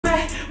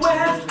where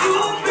have you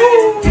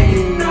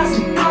been?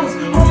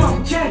 $10,000 on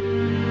my check.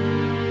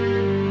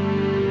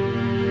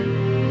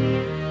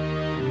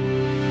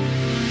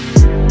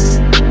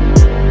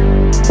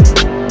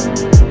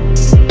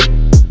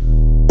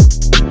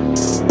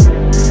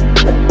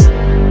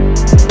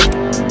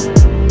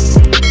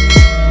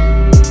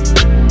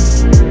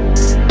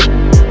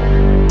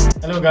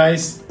 Hello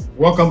guys,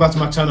 welcome back to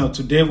my channel.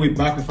 Today we're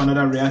back with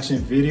another reaction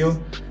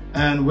video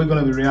and we're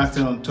gonna be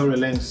reacting on Tory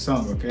Lanez's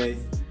song. Okay,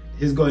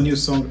 he's got a new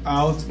song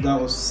out that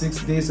was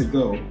 6 days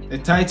ago. The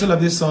title of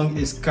this song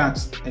is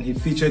SKAT and he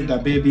featured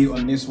DaBaby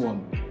on this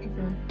one.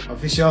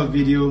 Official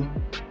video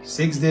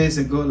 6 days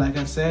ago, like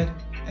I said,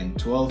 and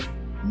 12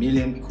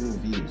 million cool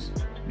views.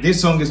 This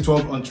song is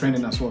 12 on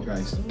trending as well,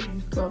 guys.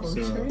 12 on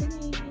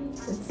trending.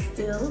 It's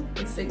still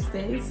in 6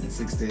 days. In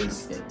 6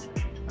 days. Okay.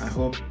 I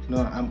hope, no,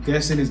 I'm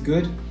guessing it's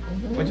good.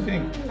 What do you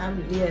think?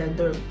 Yeah,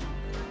 the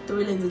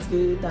Tory Lanez is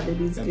good,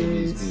 DaBaby is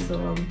good, so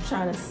I'm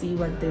trying to see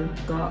what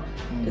they've got.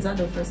 Is that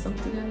the first song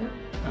together?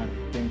 I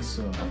think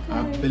so. Okay.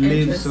 I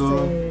believe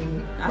so.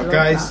 But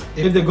guys,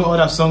 if they got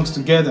other songs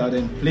together,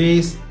 then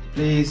please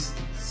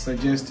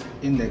suggest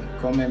in the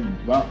comment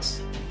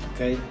box.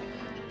 Okay.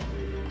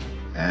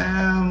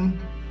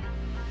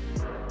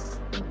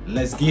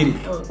 Let's get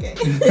it. Okay.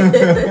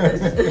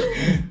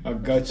 I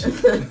got you.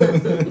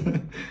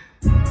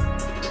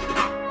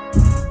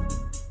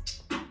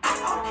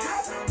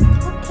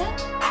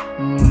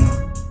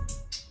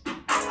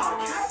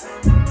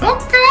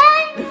 Okay.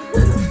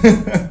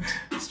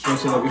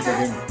 Stretch it a bit for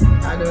him.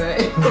 I know,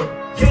 right?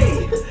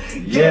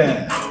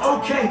 Yeah.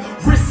 Okay,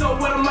 wrist so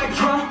wet on my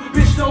drum.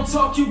 Bitch, don't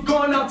talk, you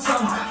going out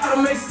town. I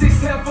done made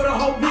 6 hair for the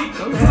whole week.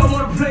 If I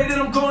wanna play, then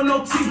I'm going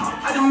OT.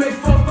 I done made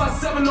 4, 5,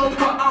 7 on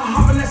block. I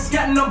hop in that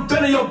scat and I'm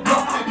belly your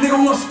block. Nigga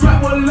want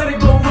scrap, wanna let it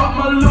go rock.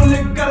 My little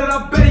nigga got it,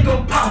 I bet he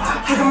gon' pop.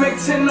 I can make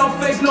 10 no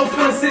face, no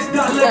feeling, 6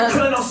 dot left,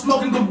 killing, I'm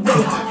smoking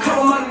gorilla.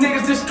 Couple my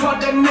niggas just caught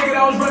that nigga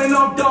that was running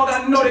off dog.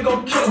 I know they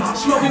gon' kill him.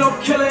 Smoking no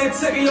killer and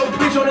taking your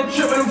bitch on the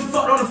trip and them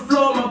fucked on the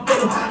floor, my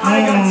brother. I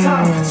ain't got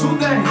time for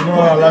 2 things.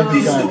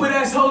 These stupid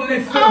ass holding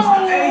their feelings.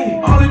 Ayy,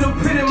 all in the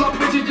pit and my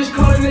bitches just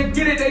calling, they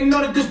get it. They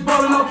know that this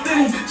ballin' off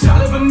thin.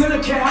 Charlie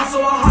Vanilla can't hide,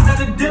 so I hot out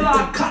the dealer.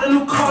 I caught a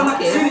new car and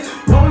I seen it.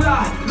 Won't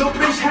lie, little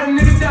bitch had a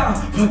nigga down.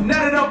 But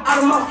now that I'm out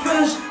of my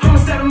feelings, I'ma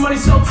stack the money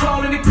so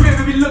tall in the crib,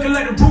 it be looking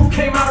like the roof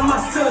came out of my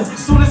ceiling. As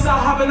soon as I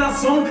hop in, I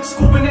zoom,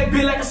 scooping that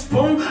bitch like a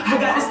spoon. I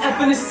got this F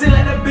in the ceiling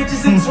like that bitch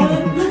is in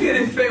tune. Look at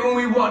it fake when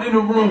we walked in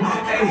the room.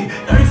 Ayy,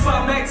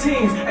 35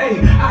 Mag-10s,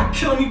 ayy, I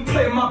kill me,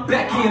 play my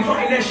back end.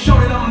 Ain't that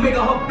short and I'm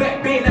making her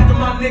back bend. After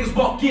my niggas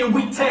walk in,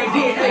 we tagged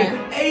in.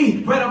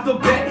 Ayy, right off the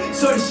bat,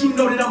 so that she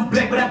know that I'm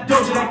black, but I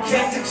doja that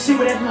cat. She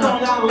with that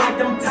thong, I like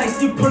them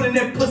tights. You pulling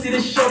that pussy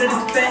to show that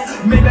it's fat.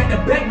 Made back the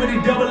back with the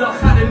double up,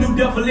 how the new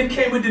devil, it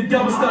came with the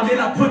double stuff. Then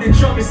I put the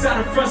trunk inside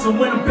the front, so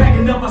when I'm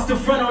backing up, I still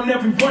front on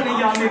every one of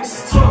y'all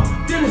niggas.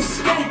 Then it's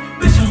SKAT,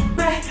 bitch, I'm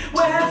back,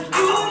 where have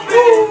you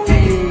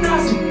been?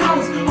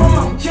 $10,000 on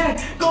my jack,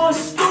 going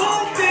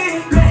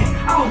stupid. Black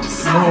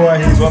outside, I know why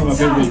he's one of my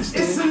favorites.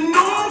 it's a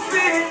new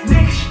fit,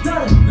 niggas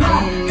not a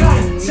lie,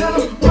 gotta tell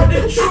them what the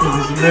truth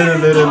is.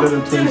 Little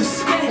Then it's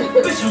twist. SKAT,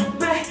 bitch, I'm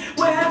back,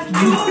 where have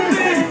you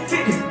been?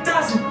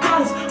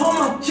 $50,000 on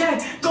my jack,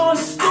 going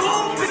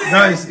stupid.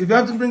 Guys, if you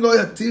have to bring all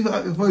your teeth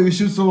out before you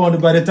shoot someone,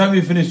 by the time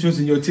you finish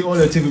shooting, all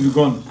your teeth will be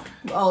gone.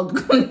 Oh,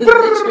 $50,000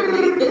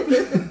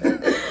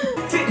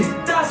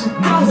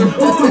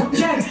 on my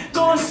jack,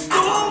 going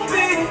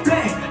stupid.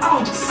 Black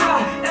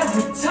outside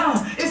every time,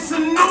 it's a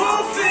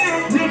new fit.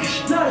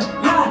 Niggas not a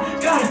lie,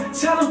 gotta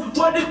tell them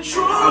what the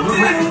truth I look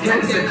like a SKAT,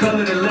 it's the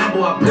color of the Lambo.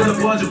 I pull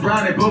up bunch of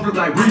brown, they both look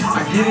like Reese.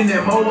 I get in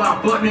that mo,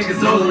 I fuck niggas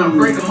hoes and I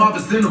break them off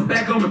and send them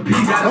back on the P.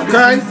 Got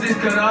a 56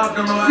 cut off,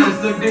 don't know how to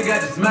suck, they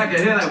got to smack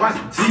your head like watch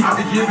the teeth. I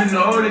be giving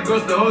the Holy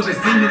Ghost the hoes, they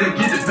see me, they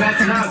get the back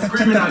and I'm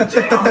screaming out,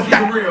 check, I'm keep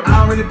it real. I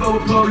don't really fuck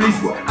with police,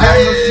 I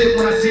ain't no shit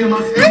when I see them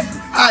on street.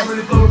 I don't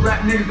really fuck with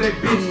rap niggas, they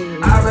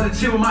bitch. I'd rather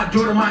chill with my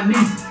daughter, my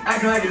niece,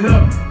 acting like you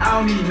love me. I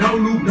don't need no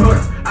new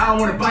daughter. I don't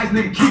want advice,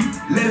 nigga, keep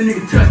let a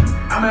nigga touch me.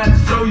 I'ma have to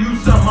show you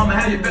something. I'ma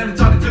have your family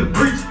talking to the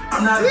preach.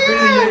 I'm not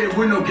affiliated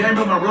with no game,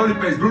 but my rolling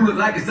face blue look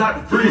like it's out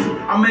the freezer.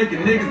 I'm making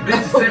niggas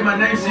bitches say my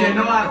name. She ain't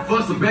know how to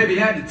fuss, so baby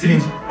had to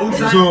teach.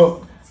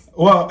 So,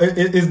 well,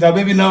 is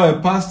DaBaby now a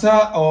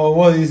pastor or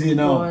what is he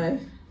now? boy.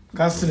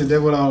 Casting the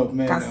devil out,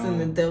 man. Casting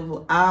the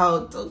devil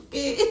out,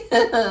 okay.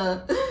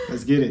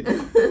 Let's get it.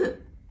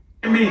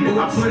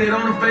 I put it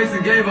on her face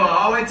and gave her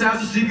all white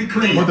towels so she could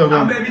clean. What the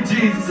I'm baby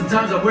Jesus.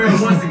 Sometimes I wear it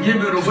once and give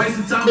it away.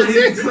 Sometimes I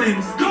hit it clean.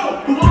 Let's go.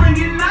 Who wanna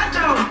get knocked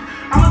out?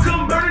 I'ma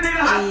come burn a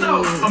nigga hot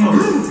stove. I'ma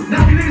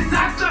knock a nigga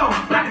socks off.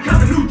 About to cut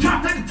the new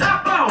drop, take the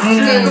top off.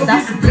 Shit, go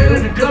get the bed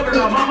and the cover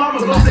off. My mama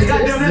gon' say,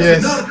 goddamn,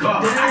 that's another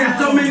car. I got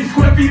so many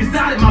square feet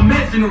inside of my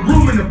mansion, a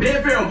room and a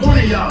bed for one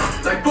of y'all.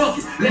 Like fuck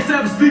it, let's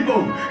have a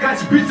sleepover.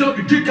 Got your bitch up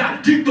and dick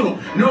out the dick though.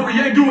 No, we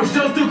ain't doing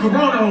shows till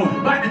Corona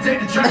over. About to take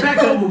the track back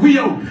over, we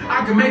over.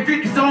 I can make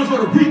 50 songs for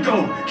the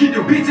Rico. Keep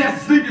your bitch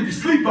ass asleep if you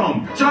sleep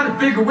on me. Try to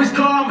figure which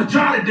car I'ma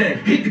drive today.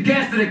 Hit the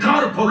gas till they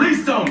call the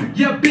police on me.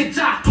 Yeah, bitch,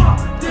 I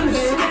fuck. Then it's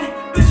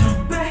SKAT, bitch,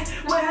 I'm back,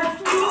 where have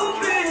you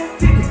been?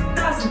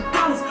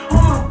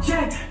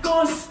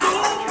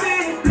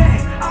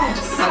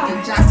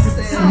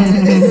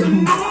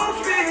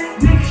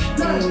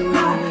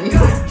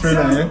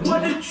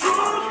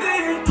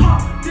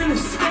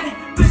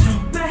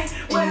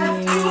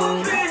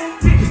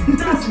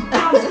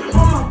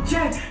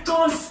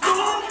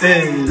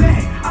 Hey.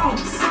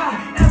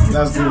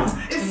 That's good.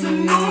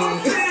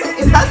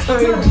 Is that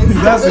Tory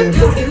Lanez? That's it.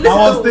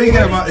 I was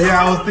thinking about,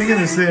 I was thinking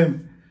the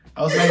same.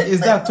 I was like, is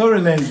that Tory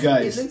Lanez,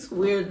 guys? It looks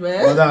weird,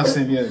 man. Oh, that's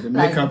him, yeah. The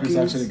makeup Like is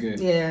actually good.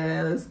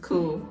 Yeah, that's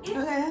cool.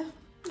 Okay.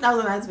 That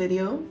was a nice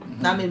video.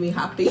 That made me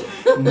happy.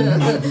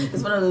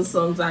 It's one of those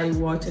songs I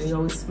watch and you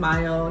always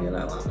smile. You're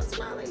like, oh, I'm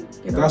smiling.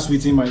 You know? That's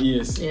sweet in my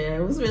ears. Yeah,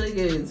 it was really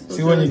good.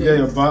 See, when you get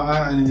your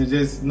butter and you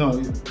just,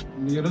 no,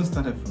 you don't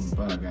start it from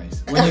butter,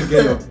 guys. When you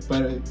get your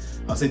butter,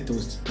 I'll say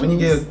toast. When you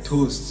get your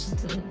toast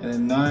and a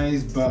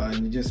nice butter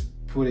and you just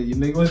put it, you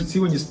make, see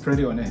when you spread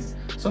it on it.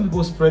 Some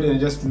people spread it and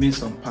just miss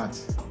some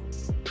parts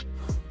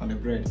on the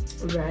bread.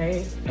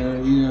 Right.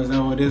 And you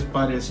know, oh, this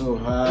part is so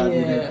hard.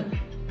 Yeah.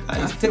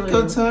 Guys, take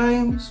your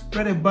time,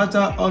 spread the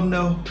butter on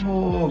the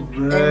whole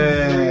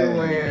bread.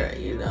 Everywhere,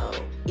 you know,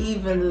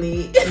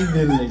 evenly.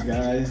 Evenly,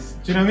 guys.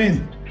 Do you know what I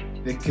mean?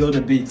 They killed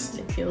the beat.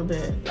 They killed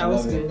it. That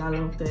was good. I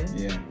loved it.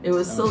 Yeah. It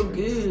was so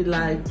good,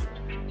 like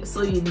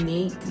so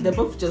unique. They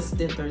both just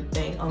did their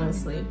thing,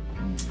 honestly.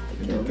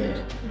 They killed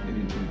it. They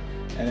did good.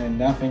 And then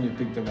that thing you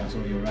picked up, so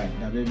you're right.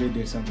 DaBaby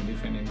did something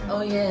different in there.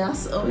 Oh yeah,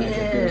 like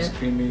a girl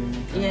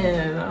screaming.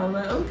 Yeah, I was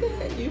like,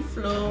 okay, you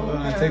flow. Well,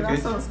 I take that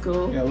it. sounds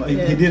cool. Yeah, well, he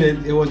did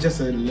it. It was just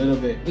a little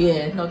bit.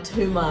 Yeah, not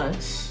too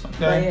much. Okay.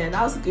 But yeah,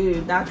 that was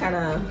good. That kind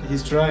of.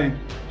 He's trying.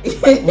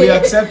 We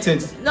accept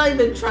it. Not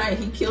even trying.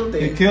 He killed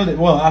it. He killed it.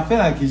 Well, I feel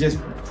like he just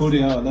pulled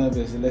it out a little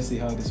bit. So let's see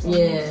how this one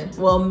goes.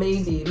 Well,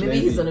 maybe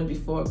he's done it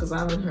before because I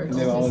haven't heard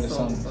all his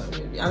songs. But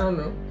maybe, I don't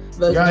know.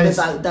 But guys,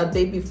 that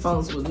baby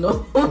fans would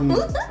know.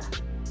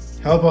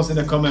 Help us in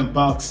the comment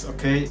box,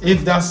 okay?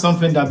 If that's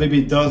something that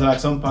baby does,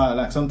 like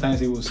sometimes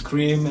he will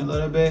scream a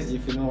little bit,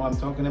 if you know what I'm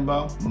talking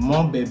about.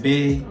 Mon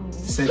Bebe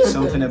said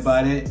something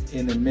about it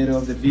in the middle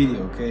of the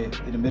video, okay?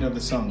 In the middle of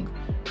the song.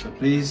 So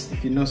please,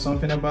 if you know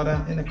something about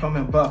that, in the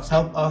comment box,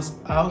 help us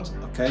out,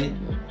 okay?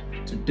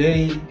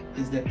 Today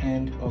is the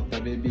end of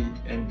DaBaby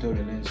and Tory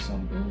Lanez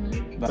song.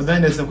 But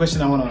then there's a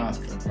question I want to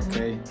ask,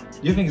 okay? Do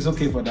you think it's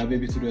okay for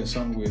DaBaby to do a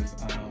song with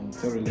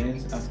Tory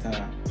Lanez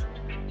after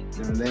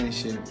the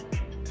relationship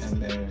and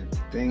the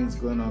things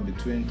going on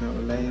between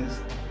Tory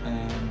Lanez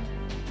and...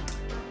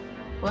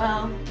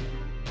 Well,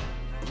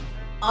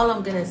 all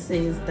I'm gonna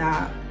say is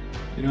that,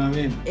 you know what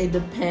I mean? it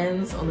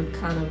depends on the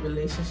kind of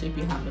relationship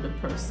you have with a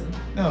person.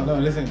 No,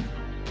 listen.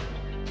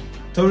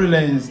 Tory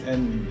Lanez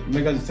and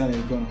Megan Thee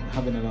Stallion is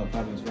having a lot of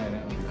problems right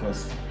now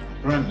because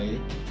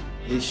apparently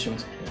he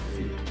shot her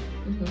feet.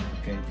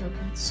 Okay.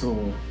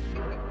 So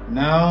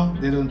now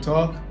they don't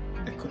talk.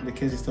 The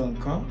case is still in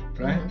court,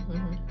 right?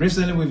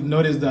 Recently, we've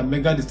noticed that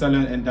Megan Thee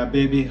Stallion and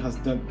DaBaby has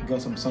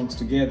got some songs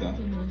together,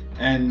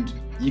 and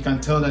you can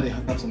tell that they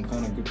have some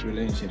kind of good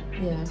relationship.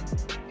 Yeah.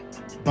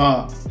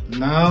 But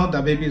now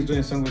DaBaby is doing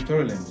a song with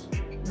Tory Lanez.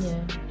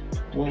 Yeah.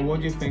 Well, what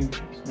do you think?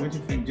 What do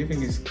you think? Do you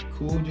think it's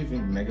cool? Do you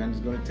think Megan is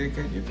gonna take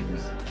it? Do you think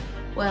it's...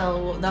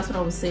 Well, that's what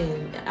I was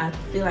saying. I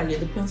feel like it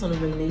depends on the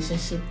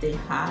relationship they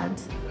had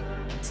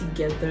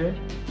together.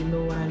 You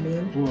know what I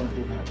mean? Who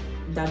had?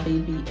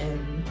 DaBaby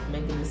and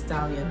Megan Thee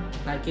Stallion.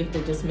 Like if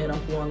they just met up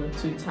 1 or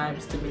 2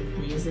 times to make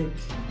music,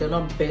 they're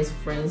not best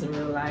friends in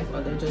real life,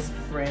 or they're just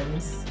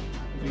friends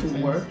to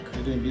work.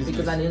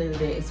 Because at the end of the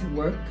day, it's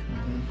work.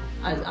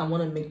 I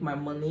want to make my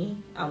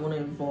money. I want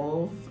to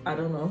evolve. I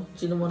don't know.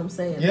 Do you know what I'm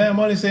saying? Yeah, I'm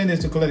only saying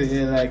this to clear the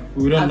air. Like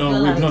we don't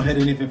know. We've not heard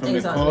anything from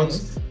the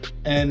courts.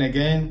 And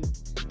again,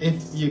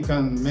 if you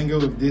can mingle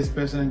with this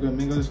person and go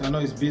mingle with, I know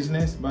it's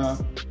business,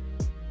 but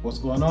what's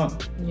going on?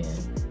 Yeah.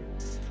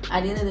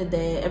 At the end of the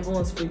day,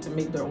 everyone's free to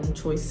make their own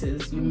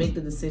choices. You make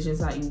the decisions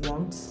that you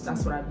want.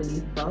 That's what I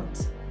believe. But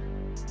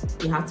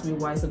you have to be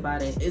wise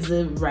about it. Is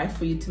it right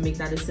for you to make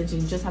that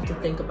decision? You just have to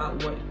think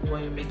about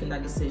when you're making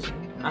that decision.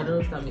 I don't know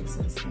if that makes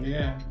sense.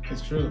 Yeah,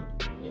 it's true.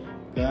 Yeah.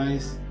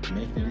 Guys,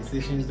 make the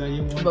decisions that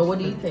you want. But what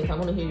do you think? I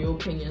want to hear your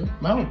opinion.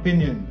 My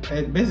opinion,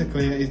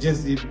 basically, it's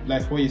just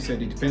like what you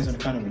said. It depends on the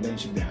kind of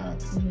relationship they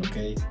have.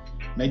 Okay.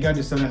 Megan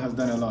Thee Stallion has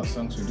done a lot of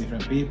songs with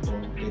different people.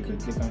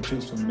 They can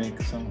choose to make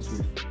songs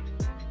with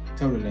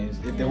Tory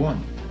Lanez if they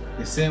want.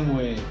 The same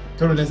way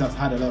Tory Lanez has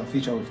had a lot of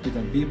features with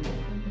different people.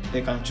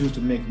 They can choose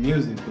to make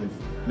music with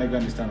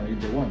Megan Thee Stallion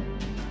if they want.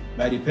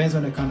 But it depends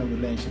on the kind of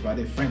relationship. Are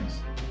they friends?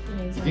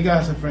 Yeah, exactly. If you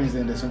guys are friends,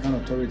 then there's some kind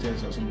of authority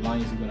or some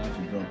lines you're gonna have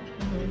to draw.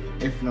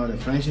 If not a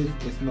friendship,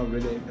 it's not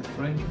really a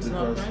friend. It's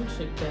not a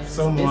friendship then.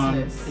 Someone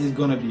is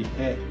gonna be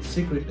hurt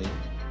secretly,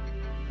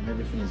 and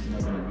everything is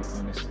not gonna be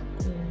honest.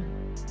 Yeah.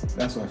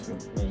 That's what I feel.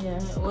 Yeah.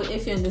 Well,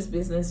 if you're in this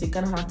business, you're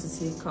gonna have to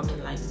see it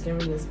coming. Like, you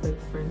can't really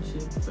expect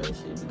friendship.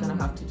 You're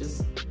gonna have to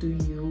just do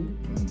you,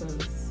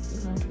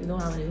 because you know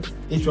how it is.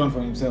 Each one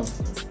for himself.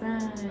 That's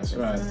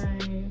right. That's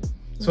right.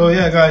 So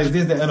yeah, guys,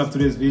 this is the end of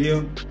today's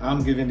video.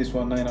 I'm giving this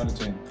one 9 out of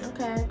 10.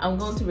 Okay. I'm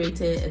going to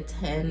rate it a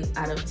 10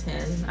 out of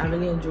 10. I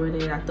really enjoyed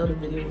it. I thought the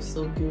video was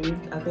so good.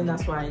 I think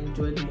that's why I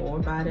enjoyed more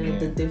about it. Yeah.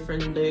 The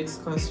different lyrics,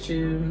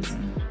 costumes,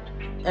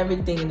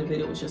 everything in the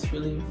video was just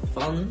really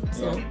fun.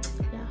 So yeah.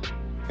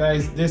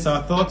 Guys, these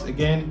are thoughts.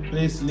 Again,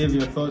 please leave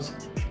your thoughts,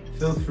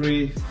 feel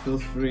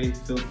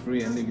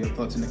free and leave your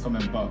thoughts in the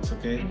comment box,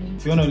 okay?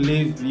 If you want to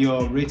leave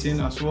your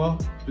rating as well,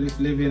 please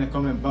leave it in the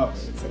comment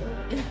box.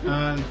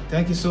 And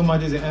thank you so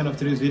much. This is the end of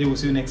today's video. We'll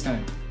see you next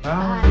time.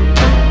 Bye.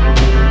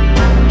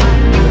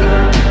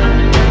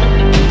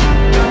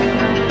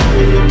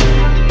 Bye.